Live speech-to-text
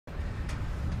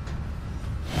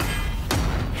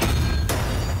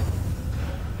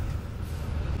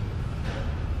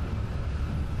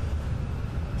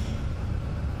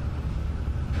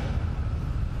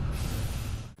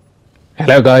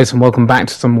Hello guys and welcome back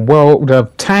to some World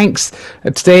of Tanks.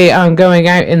 Today I'm going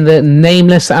out in the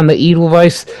Nameless and the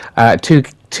Edelweiss. Two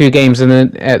games in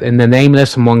the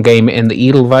Nameless and one game in the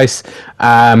Edelweiss.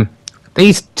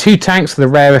 These two tanks are the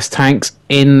rarest tanks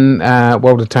in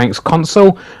World of Tanks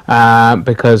console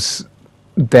because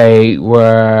they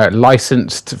were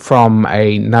licensed from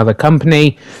another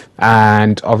company,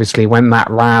 and obviously when that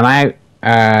ran out,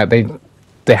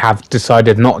 they have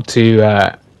decided not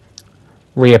to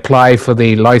reapply for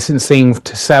the licensing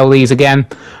to sell these again,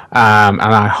 and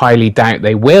I highly doubt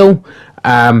they will.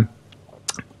 And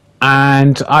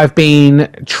I've been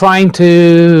trying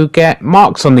to get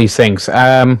marks on these things.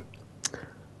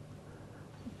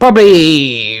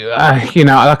 Probably,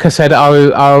 like I said,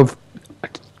 I've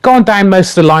gone down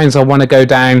most of the lines I want to go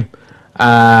down,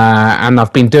 and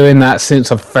I've been doing that since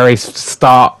the very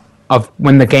start of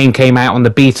when the game came out on the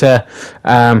beta.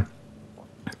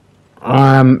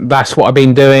 That's what I've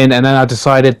been doing, and then I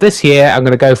decided this year I'm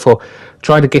going to go for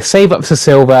trying to save up for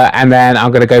silver, and then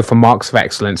I'm going to go for marks of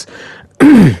excellence.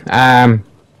 I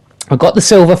got the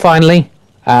silver finally,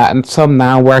 and so I'm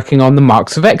now working on the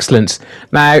marks of excellence.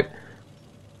 Now,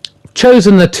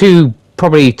 chosen the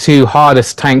probably two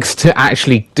hardest tanks to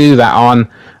actually do that on.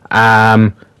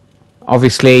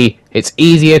 Obviously, it's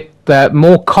easier. The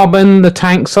more common the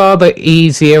tanks are, the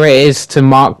easier it is to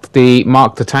mark the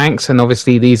tanks, and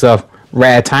obviously these are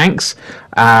rare tanks.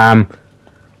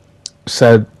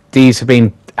 So these have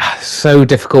been so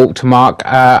difficult to mark.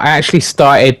 I actually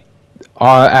started.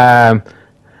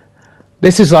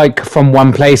 This is like from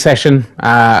one play session.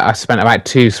 I spent about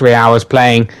 2-3 hours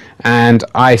playing, and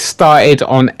I started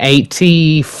on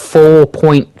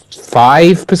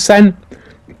 84.5%.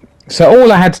 So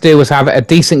all I had to do was have a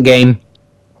decent game,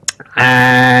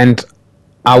 and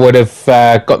I would have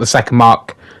got the second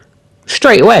mark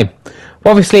straight away.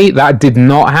 Obviously, that did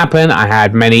not happen. I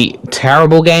had many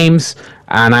terrible games,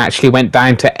 and I actually went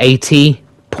down to 80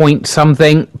 point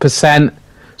something percent.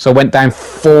 So I went down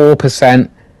 4%.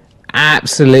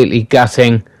 Absolutely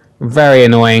gutting. Very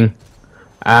annoying.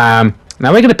 Now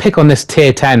we're going to pick on this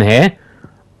tier 10 here.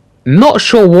 Not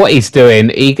sure what he's doing.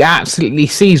 He absolutely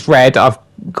sees red. I've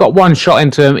got one shot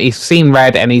into him. He's seen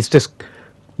red, and he's just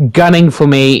gunning for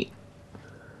me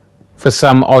for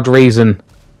some odd reason.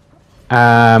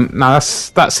 Now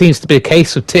that seems to be the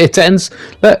case with tier 10s.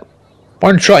 Look,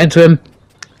 one shot into him.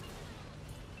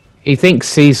 He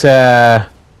thinks he's since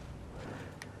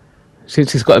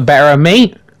he's got a better of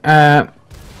me. And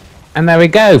there we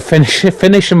go.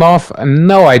 Finish him off.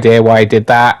 No idea why I did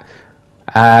that.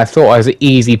 Thought I was an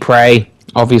easy prey,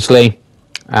 obviously.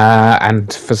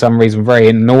 And for some reason very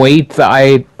annoyed that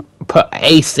I put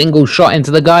a single shot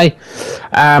into the guy.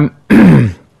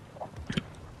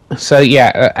 So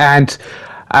yeah, and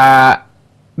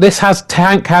this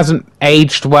tank hasn't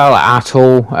aged well at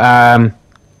all.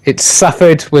 It's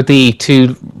suffered with the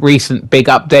two recent big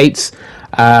updates.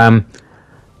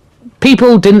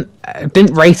 People didn't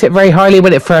rate it very highly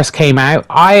when it first came out.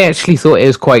 I actually thought it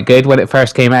was quite good when it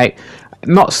first came out.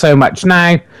 Not so much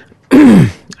now. Bit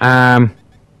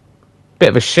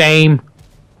of a shame.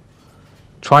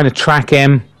 Trying to track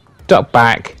him, duck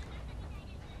back.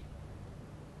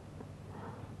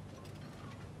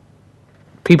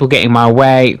 People getting my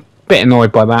way, bit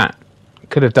annoyed by that.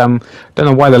 Could have don't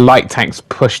know why the light tanks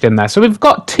pushed in there. So we've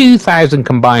got 2,000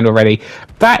 combined already.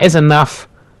 That is enough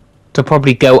to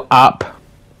probably go up,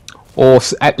 or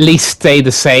at least stay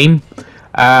the same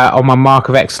on my mark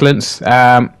of excellence.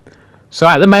 So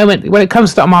at the moment, when it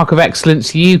comes to a mark of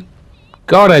excellence, you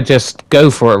gotta just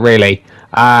go for it, really.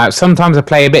 Sometimes I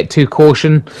play a bit too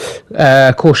cautiously.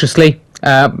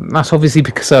 That's obviously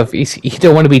because of you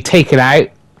don't want to be taken out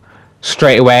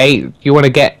straight away. You want to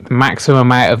get the maximum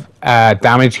amount of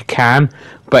damage you can,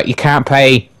 but you can't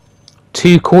play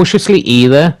too cautiously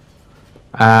either,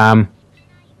 because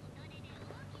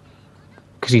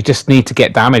you just need to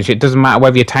get damage. It doesn't matter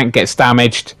whether your tank gets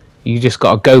damaged. You just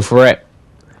got to go for it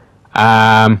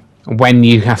when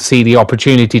you see the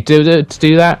opportunity to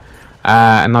do that.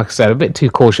 And like I said, a bit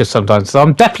too cautious sometimes. So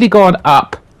I'm definitely going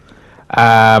up.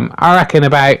 I reckon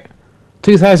about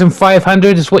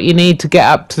 2,500 is what you need to get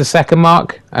up to the second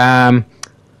mark.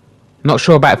 Not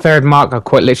sure about third mark. I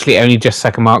quite literally only just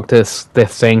second mark this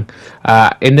thing.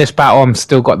 In this battle, I'm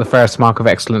still got the first mark of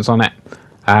excellence on it.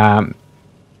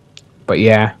 But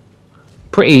yeah,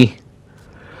 pretty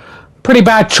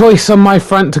bad choice on my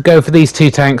front to go for these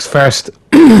two tanks first.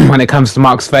 When it comes to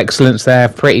marks of excellence, they're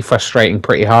pretty frustrating,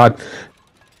 pretty hard.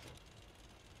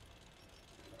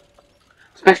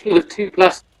 Especially with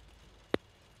 2+.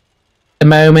 The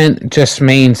moment just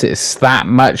means it's that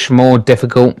much more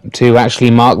difficult to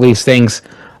actually mark these things,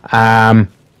 because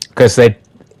because the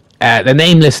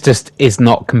Nameless just is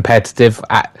not competitive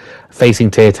at facing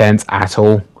tier 10s at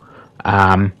all.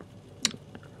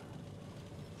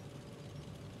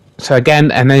 So again,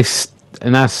 and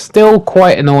I'm still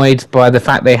quite annoyed by the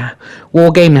fact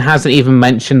Wargaming hasn't even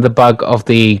mentioned the bug of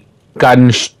the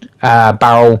gun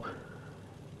barrel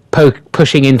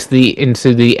pushing into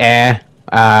the air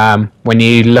when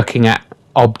you're looking at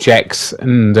objects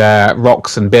and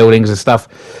rocks and buildings and stuff.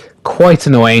 Quite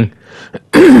annoying.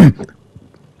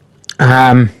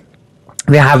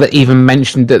 They haven't even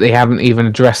mentioned it. They haven't even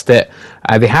addressed it.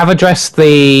 They have addressed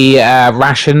the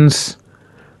rations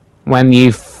when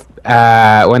the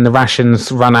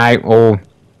rations run out or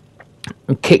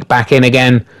kick back in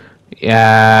again.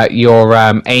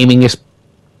 Your aiming is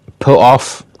put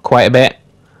off quite a bit.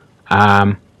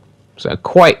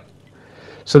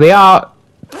 So they are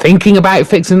thinking about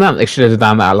fixing that. They should have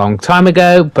done that a long time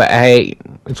ago. But hey,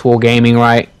 it's Wargaming,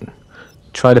 right?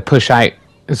 Try to push out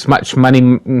as much money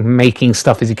making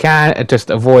stuff as you can, just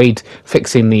avoid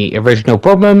fixing the original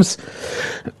problems.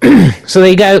 So there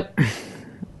you go.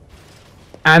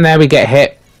 And then we get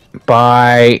hit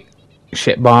by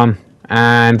shit bomb,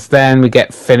 and then we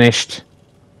get finished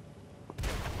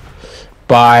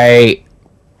by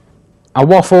a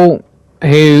waffle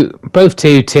who both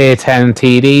two tier 10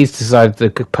 TDs decided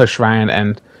to push around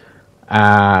and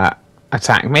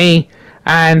attack me.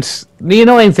 And the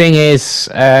annoying thing is,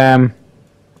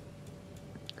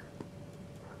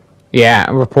 yeah,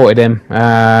 I reported him.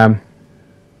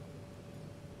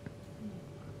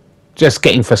 Just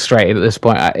getting frustrated at this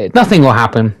point. Nothing will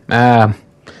happen.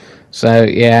 So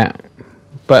yeah,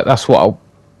 but that's what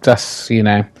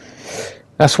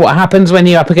happens when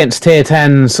you're up against tier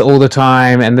 10s all the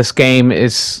time. And this game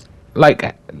is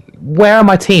like, where are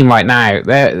my team right now?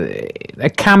 They're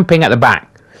camping at the back.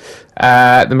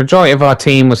 The majority of our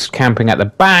team was camping at the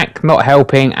back, not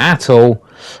helping at all.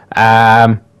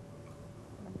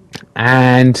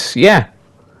 And yeah,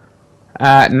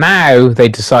 now they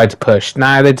decide to push.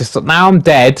 Now I'm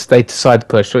dead. They decide to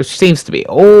push, which seems to be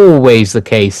always the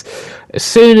case. As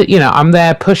soon I'm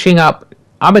there pushing up.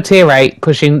 I'm a tier 8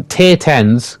 pushing tier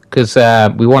 10s because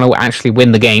we want to actually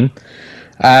win the game.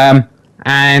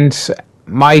 And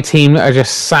my team are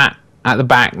just sat at the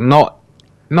back, not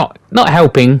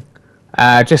helping.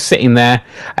 Just sitting there,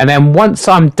 and then once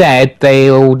I'm dead, they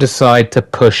all decide to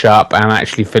push up and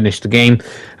actually finish the game.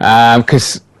 And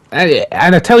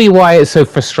I tell you why it's so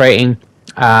frustrating.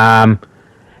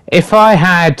 If I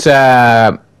had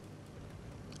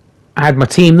my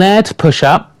team there to push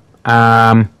up,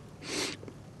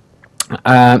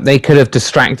 they could have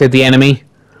distracted the enemy.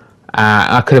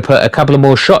 I could have put a couple of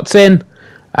more shots in,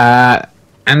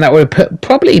 and that would have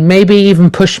probably maybe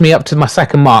even pushed me up to my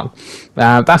second mark.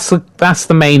 That's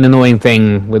the main annoying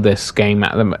thing with this game.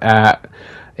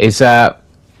 Is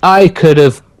I could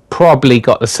have probably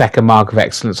got the second mark of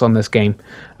excellence on this game.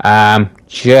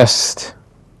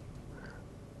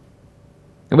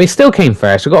 We still came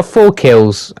first. We got 4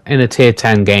 kills in a tier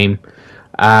 10 game.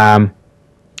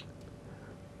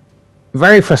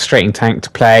 Very frustrating tank to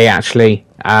play, actually.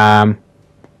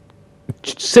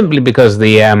 Simply because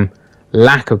the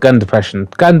lack of gun depression.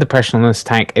 Gun depression on this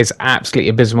tank is absolutely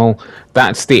abysmal.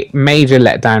 That's the major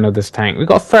letdown of this tank. We've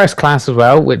got first class as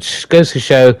well, which goes to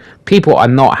show people are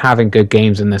not having good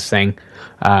games in this thing.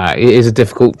 It is a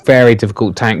very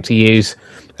difficult tank to use.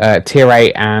 Tier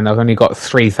 8, and I've only got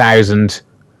 3,000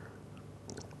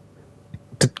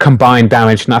 combined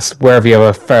damage, and that's wherever you have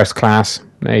a first class.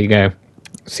 There you go.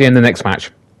 See you in the next match.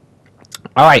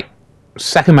 Alright,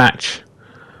 second match.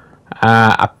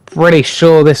 I'm pretty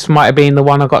sure this might have been the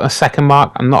one I got the second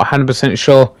mark. I'm not 100%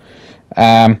 sure.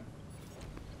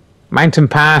 Mountain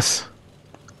Pass.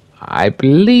 I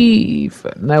believe...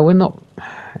 No, we're not...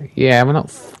 Yeah, we're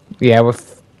not... Yeah, we're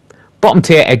bottom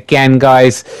tier again,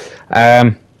 guys.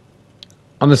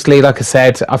 Honestly, like I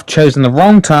said, I've chosen the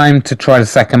wrong time to try the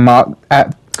second mark.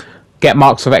 Get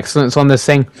marks of excellence on this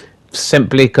thing.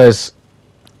 Simply because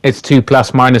it's 2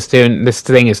 plus minus 2, and this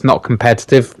thing is not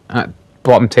competitive at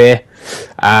bottom tier.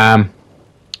 Again,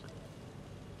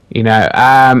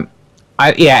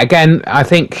 I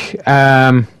think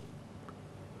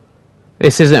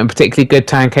this isn't a particularly good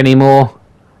tank anymore.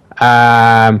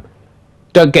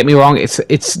 Don't get me wrong, it's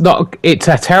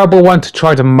a terrible one to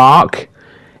try to mark.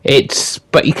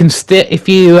 But you can still, if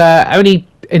you only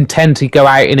intend to go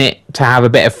out in it to have a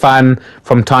bit of fun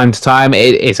from time to time,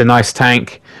 it is a nice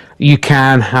tank. You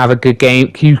can have a good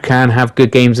game. You can have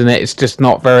good games in it. It's just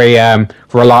not very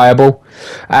reliable.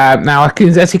 Now,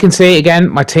 as you can see, again,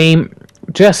 my team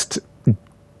just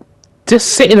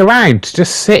sitting around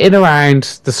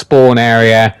the spawn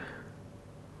area,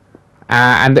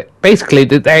 and basically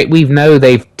we know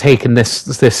they've taken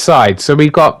this side, so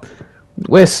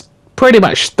we're pretty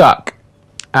much stuck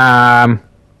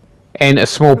in a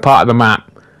small part of the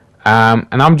map,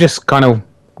 and I'm just kind of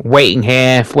waiting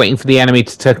here, waiting for the enemy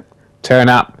to turn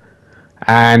up,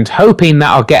 and hoping that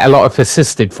I'll get a lot of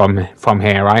assisted from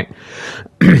here, right?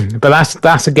 But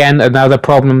that's again another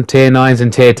problem. Tier 9s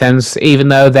and tier 10s, even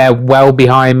though they're well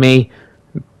behind me,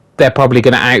 they're probably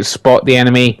going to outspot the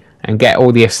enemy and get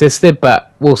all the assisted.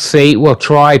 But we'll see. We'll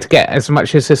try to get as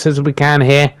much assist as we can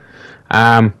here.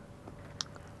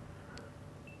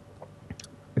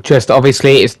 Just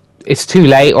obviously it's too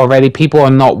late already. People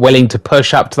are not willing to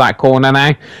push up to that corner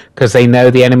now because they know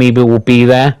the enemy will be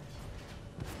there.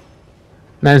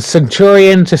 Now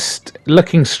Centurion just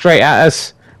looking straight at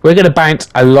us. We're going to bounce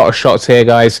a lot of shots here,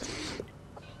 guys.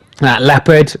 That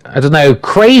Leopard, I don't know,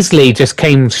 crazily just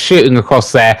came shooting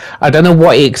across there. I don't know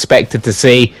what he expected to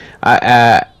see.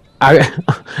 I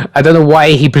don't know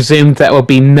why he presumed there would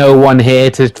be no one here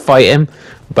to fight him,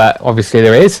 but obviously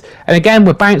there is. And again,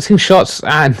 we're bouncing shots,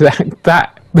 and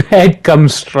that head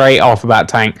comes straight off of that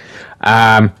tank.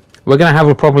 We're going to have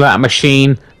a problem with that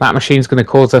machine. That machine's going to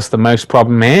cause us the most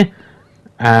problem here.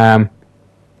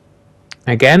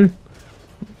 Again,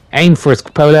 aim for his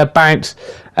cupola, bounce,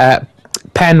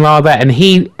 pen rather, and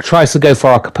he tries to go for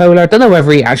our cupola. I don't know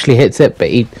whether he actually hits it, but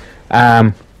he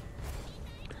and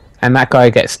that guy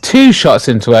gets 2 shots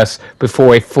into us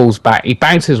before he falls back. He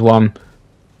bounces one.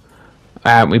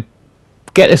 We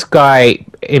get this guy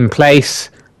in place,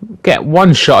 get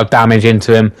 1 shot of damage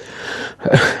into him,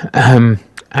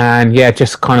 and yeah,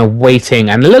 just kind of waiting.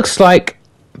 And it looks like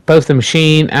both the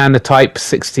machine and the Type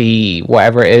 60,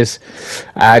 whatever it is,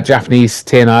 Japanese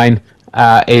tier 9,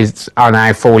 are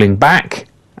now falling back.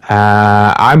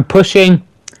 I'm pushing,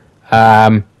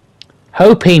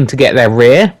 hoping to get their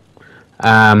rear,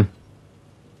 and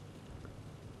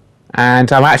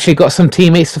I've actually got some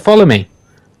teammates to follow me.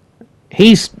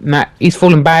 He's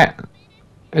fallen back,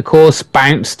 of course,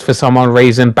 bounced for some odd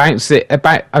reason.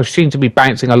 I've seemed to be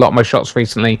bouncing a lot of my shots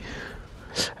recently.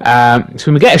 So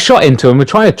when we get a shot into him, we're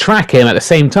trying to track him at the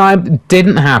same time.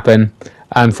 Didn't happen,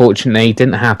 unfortunately.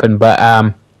 Didn't happen,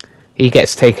 but he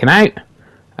gets taken out.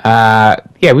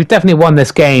 Yeah, we've definitely won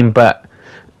this game, but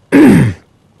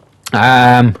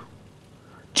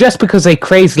just because they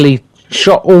crazily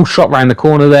shot around the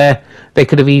corner there, they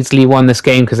could have easily won this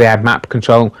game because they had map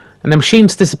control. And the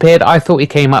machine's disappeared. I thought he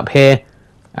came up here.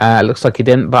 Looks like he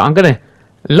didn't, but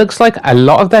looks like a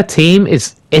lot of their team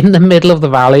is in the middle of the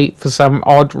valley for some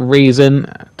odd reason.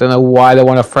 I don't know why they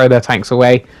want to throw their tanks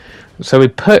away. So we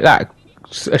put a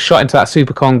shot into that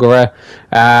Super Conqueror,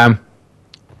 and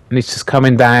he's just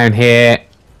coming down here,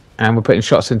 and we're putting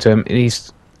shots into him. And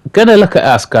he's gonna look at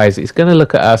us, guys. He's gonna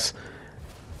look at us.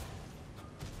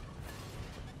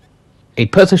 He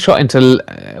puts a shot into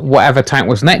whatever tank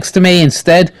was next to me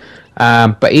instead,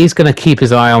 but he's gonna keep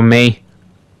his eye on me,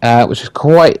 which is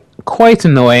quite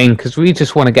annoying because we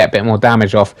just want to get a bit more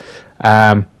damage off.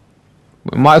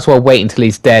 We might as well wait until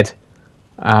he's dead,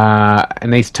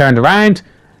 and he's turned around,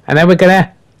 and then we're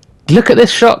gonna look at this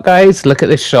shot, guys. Look at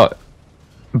this shot.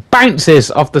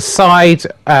 Bounces off the side,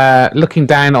 looking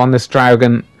down on this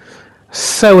dragon.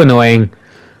 So annoying.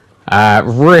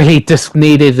 Really just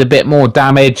needed a bit more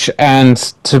damage, and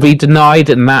to be denied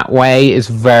in that way is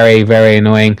very, very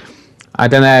annoying. I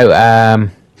don't know.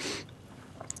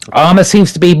 Armor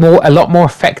seems to be a lot more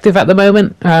effective at the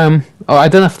moment. I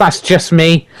don't know if that's just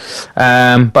me,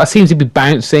 but I seem to be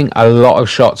bouncing a lot of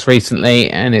shots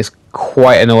recently, and it's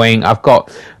quite annoying. I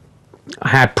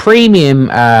had premium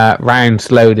rounds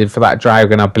loaded for that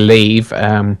dragon, I believe,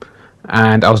 and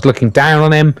I was looking down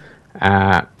on him.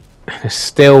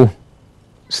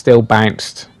 Still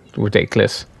bounced.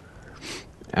 Ridiculous.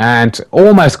 And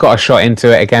almost got a shot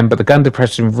into it again, but the gun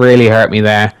depression really hurt me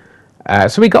there.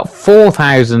 So we got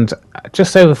 4,000,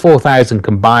 just over 4,000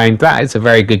 combined. That is a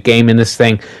very good game in this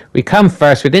thing. We come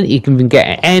first. We didn't even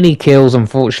get any kills,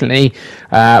 unfortunately.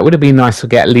 Would have been nice to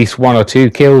get at least 1 or 2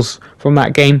 kills from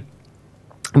that game.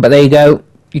 But there you go.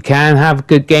 You can have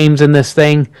good games in this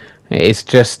thing. It's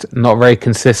just not very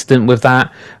consistent with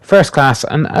that. First class,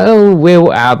 and there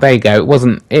you go. It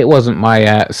wasn't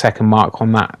my second mark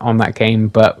on that game,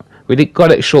 but we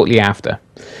got it shortly after.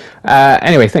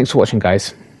 Anyway, thanks for watching,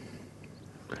 guys.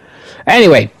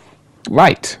 Anyway,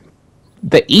 right,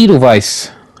 the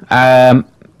Edelweiss,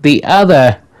 the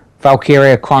other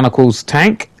Valkyria Chronicles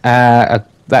tank that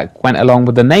went along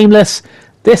with the Nameless.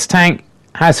 This tank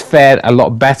has fared a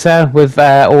lot better with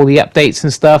all the updates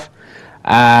and stuff.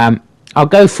 I'll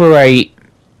go for a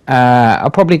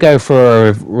I'll probably go for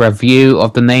a review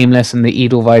of the Nameless and the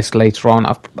Edelweiss later on.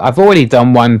 I've already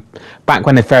done one back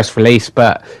when they first released,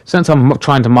 but since I'm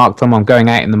trying to mark them, I'm going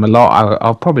out in them a lot.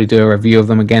 I'll probably do a review of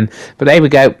them again. But there we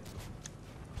go.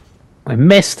 I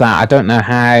missed that. I don't know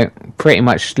how. Pretty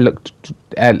much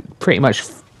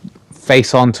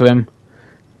face onto him.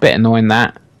 Bit annoying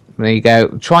that. There you go.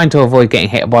 Trying to avoid getting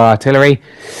hit by artillery.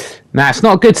 Now it's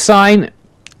not a good sign.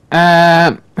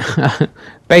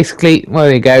 Basically, well,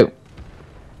 there you go.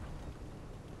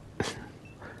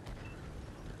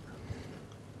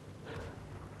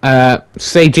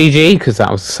 Say GG because that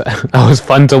was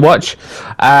fun to watch.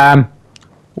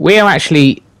 We are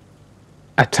actually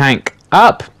a tank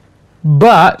up,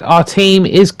 but our team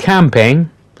is camping,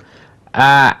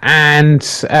 and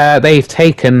they've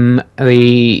taken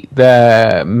the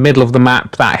middle of the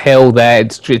map, that hill there,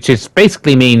 which just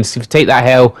basically means if you take that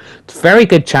hill, it's a very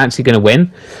good chance you're going to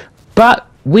win. But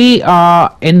we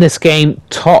are in this game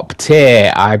top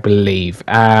tier, I believe.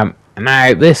 Now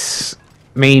this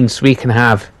means we can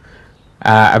have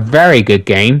a very good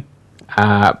game,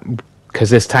 because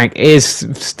this tank is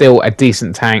still a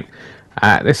decent tank.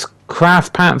 This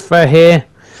Craft Panther here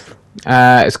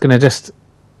is going to just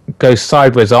go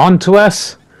sideways onto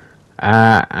us,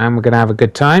 and we're going to have a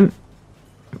good time.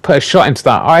 Put a shot into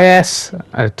that IS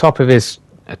at the top of his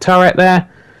turret there,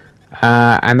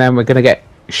 and then we're going to get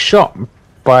shot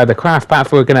by the Craft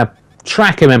Panther. We're going to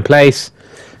track him in place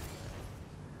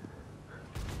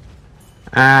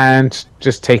and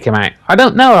just take him out. I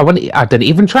don't know. I didn't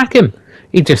even track him.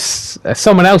 He just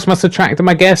someone else must have tracked him,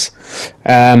 I guess,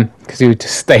 because he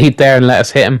just stayed there and let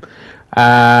us hit him.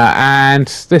 And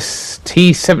this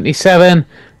T-77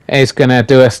 is going to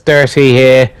do us dirty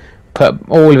here. Put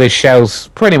all of his shells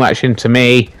pretty much into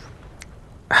me.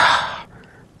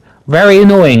 Very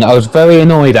annoying. I was very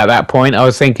annoyed at that point. I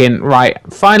was thinking, right,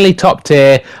 finally top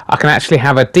tier. I can actually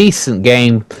have a decent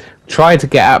game. Try to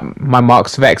get up my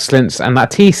marks of excellence, and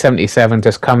that T-77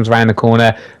 just comes around the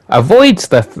corner, avoids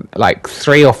the like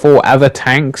 3 or 4 other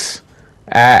tanks,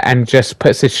 and just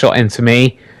puts his shot into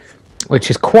me, which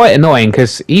is quite annoying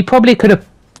because he probably could have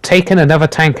taken another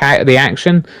tank out of the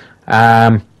action,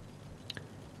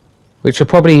 which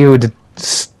would have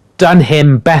done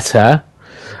him better.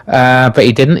 But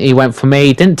he didn't. He went for me.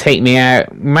 He didn't take me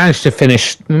out. Managed to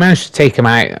take him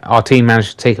out. Our team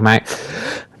managed to take him out.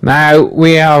 Now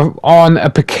we are on a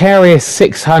precarious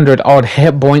 600 odd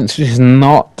hit points, which is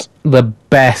not the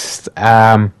best.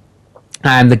 And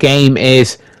the game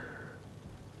is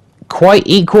quite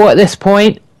equal at this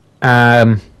point.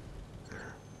 But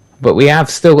we have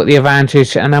still got the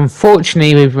advantage. And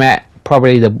unfortunately, we've met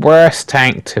probably the worst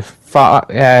tank to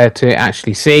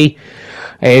actually see.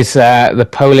 Is the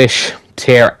Polish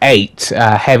Tier 8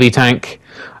 heavy tank.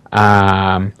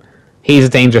 He's a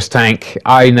dangerous tank.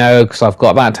 I know because I've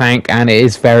got that tank and it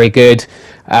is very good.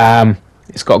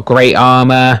 It's got great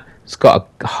armor. It's got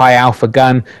a high alpha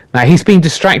gun. Now he's being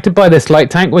distracted by this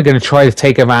light tank. We're going to try to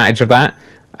take advantage of that.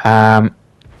 And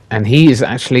he's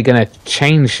actually going to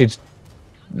change his...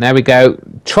 There we go.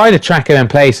 Try to track him in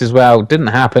place as well. Didn't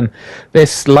happen.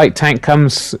 This light tank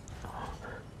comes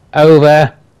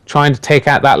over, trying to take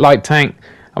out that light tank,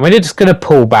 and we're just going to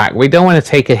pull back. We don't want to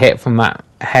take a hit from that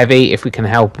heavy if we can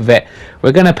help with it.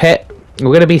 We're going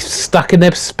to be stuck in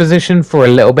this position for a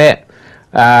little bit,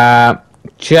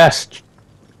 just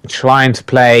trying to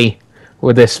play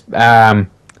with this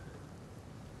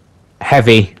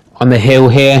heavy on the hill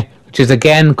here, which is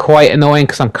again quite annoying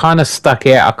because I'm kind of stuck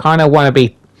here. I kind of want to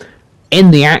be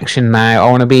in the action now.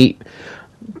 I want to be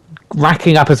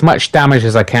racking up as much damage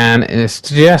as I can, and it's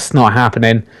just not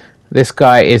happening. This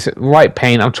guy is right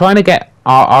pain. I'm trying to get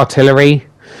our artillery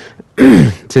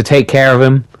to take care of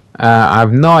him. I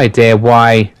have no idea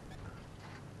why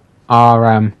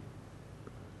our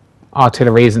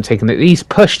artillery isn't taking it. He's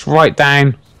pushed right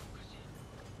down.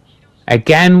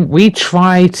 Again, we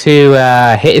try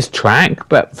to hit his track,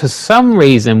 but for some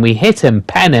reason we hit him,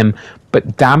 pen him,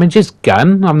 but damage his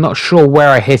gun. I'm not sure where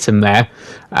I hit him there.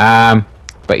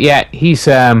 But yeah, he's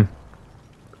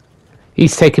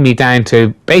taken me down to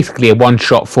basically a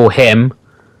one-shot for him,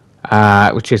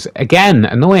 which is, again,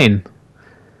 annoying.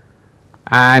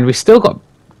 And we still got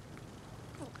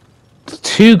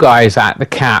 2 guys at the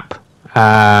cap,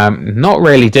 not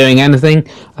really doing anything.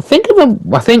 I think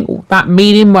that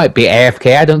medium might be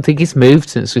AFK. I don't think he's moved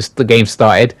since the game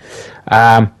started.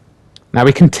 Now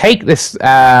we can take this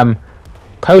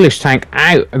Polish tank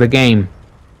out of the game.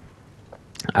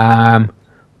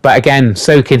 But again,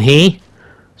 so can he.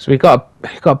 So we've got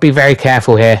to be very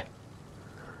careful here.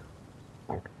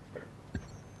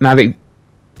 Now we've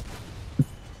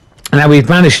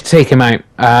managed to take him out,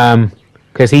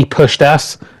 because because he pushed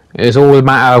us. It was all a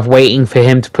matter of waiting for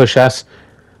him to push us,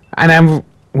 and then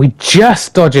we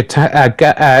just dodge a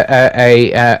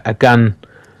gun,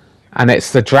 and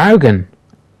it's the Dragon.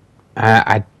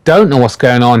 I don't know what's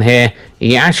going on here.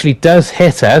 He actually does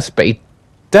hit us, but he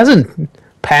doesn't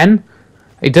pen.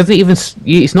 He doesn't even.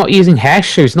 He's not using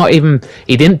Hesh. He's not even.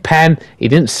 He didn't pen. He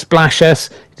didn't splash us.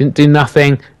 He didn't do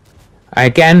nothing.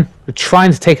 Again, we're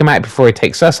trying to take him out before he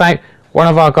takes us out. One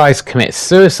of our guys commits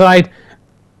suicide.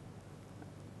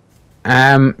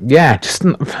 Yeah, just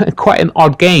quite an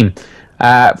odd game.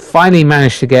 Finally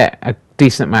managed to get a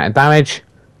decent amount of damage.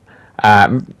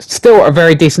 Still a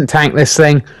very decent tank, this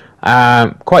thing.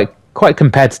 Quite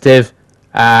competitive.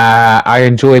 I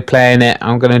enjoy playing it.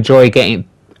 I'm going to enjoy getting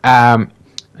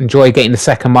the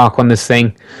second mark on this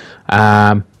thing.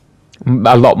 A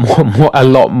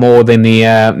lot more than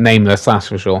the Nameless, that's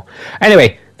for sure.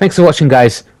 Anyway, thanks for watching,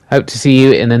 guys. Hope to see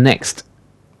you in the next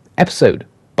episode.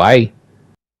 Bye.